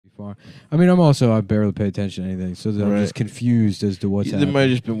Park. I mean, I barely pay attention to anything, so I'm just confused as to what's happening. There might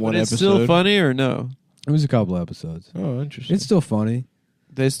have just been one episode. It's still funny or no? It was a couple episodes. Oh, interesting. It's still funny.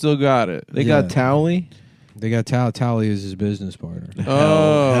 They still got it. They got Towley. They got Tally as his business partner.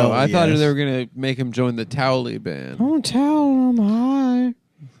 Oh, I thought they were gonna make him join the Towley band. Oh, Towel, I'm high.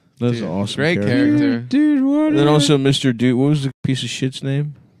 That's awesome. Great character. Dude, what? And then also Mr. Duke. What was the piece of shit's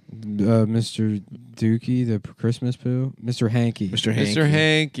name? Mr. Dookie, the Christmas poo. Mr. Hanky. Mr. Hanky. Mr.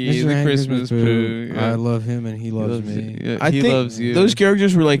 Hanky, the Christmas poo. I love him and he loves me. Yeah, I he think loves you. those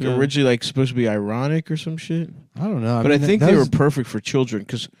characters were like originally like supposed to be ironic or some shit. I don't know. But I think they were perfect for children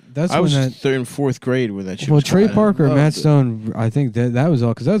because I was in 4th grade when that shit was Trey hot. Parker and Matt Stone, I think that was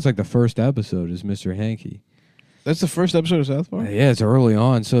all, because that was like the first episode is Mr. Hanky. That's the first episode of South Park? Yeah, it's early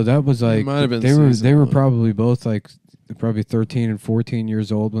on. So that was like, might have been they were probably both like, probably 13 and 14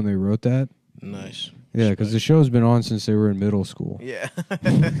 years old when they wrote that. Nice. Yeah, because the show's been on since they were in middle school. Yeah.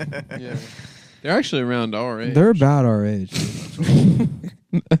 Yeah. They're actually around our age. They're about our age.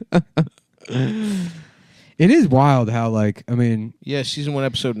 It is wild how, like, I mean, Yeah, season 1,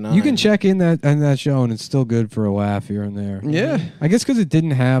 episode 9. you can check in that show and it's still good for a laugh here and there. Yeah. I guess because it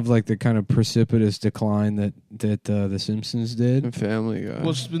didn't have like the kind of precipitous decline that The Simpsons did. And Family Guy. Well,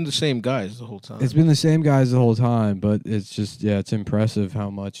 it's been the same guys the whole time. It's been the same guys the whole time, but it's just, it's impressive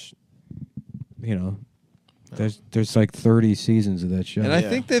how much, there's like 30 seasons of that show. And I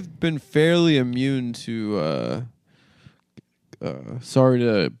think they've been fairly immune to, sorry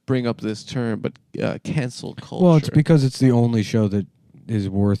to bring up this term, but cancel culture. Well, it's because it's the only show that is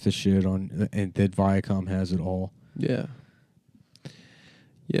worth the shit on, and that Viacom has it all. Yeah.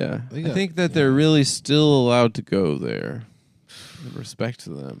 Yeah. I think that they're really still allowed to go there. Respect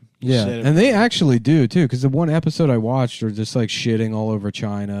to them. Yeah, and they actually do, too, because the one episode I watched are just like shitting all over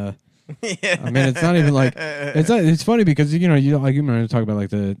China. Yeah. I mean, it's not even like it's funny because you want to talk about like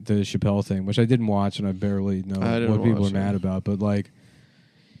the Chappelle thing, which I didn't watch and I barely know what people are mad about. But like,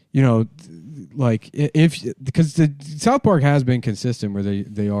 if because the South Park has been consistent where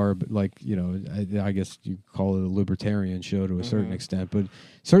they are like I guess you call it a libertarian show to a certain extent, but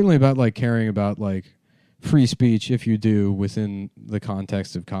certainly about like caring about like free speech if you do within the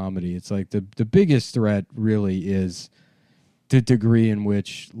context of comedy. It's like the biggest threat really is the degree in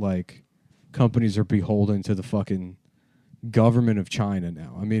which like companies are beholden to the fucking government of China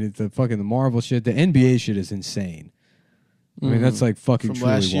now. I mean, it's the Marvel shit. The NBA shit is insane. I mean, that's like fucking From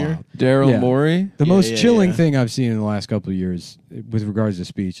truly last year? wild. Daryl Morey? The most chilling thing I've seen in the last couple of years with regards to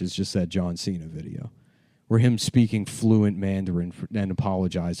speech is just that John Cena video where him speaking fluent Mandarin and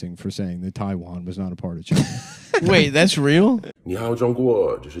apologizing for saying that Taiwan was not a part of China. Wait, that's real? 你好，中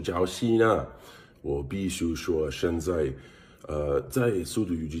国，这是叫西娜。我必须说，现在，在《速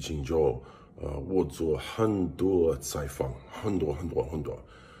度与激情》中，我做很多采访，很多，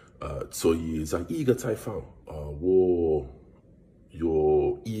所以在一个采访，我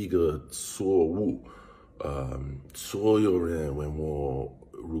有一个错误，所有人问我，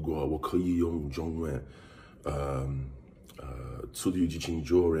如果我可以用中文，速度与激情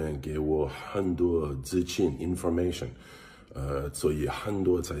中人给我很多资讯 information。所以很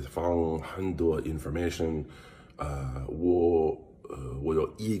多采访，很多 information，我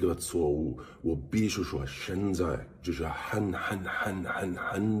有一个错误，我必须说现在就是很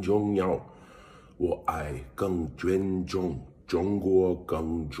重要，我爱更尊重中国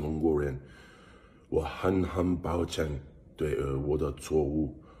跟中国人，我很抱歉对我的错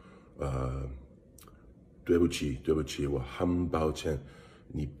误，对不起，我很抱歉，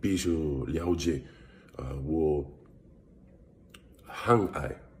你必须了解，我。很爱，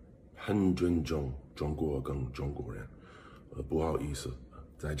很尊重中国跟中国人，不好意思，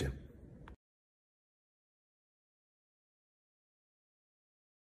再见。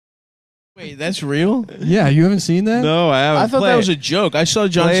Wait, that's real? Yeah, you haven't seen that? No, I haven't. I thought that was a joke. I saw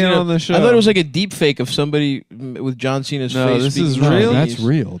John Cena on the show. I thought it was like a deep fake of somebody with John Cena's face. No, this is speaking real. That's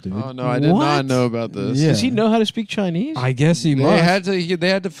real, dude. Oh no, I did not know about this. Yeah. Does he know how to speak Chinese? I guess he must. They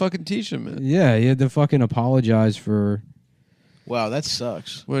had to fucking teach him it. Yeah, he had to fucking apologize for. Wow, that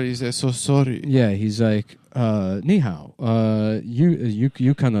sucks. What did he say? So sorry. Yeah, he's like, 你好,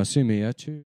 you can see me at you.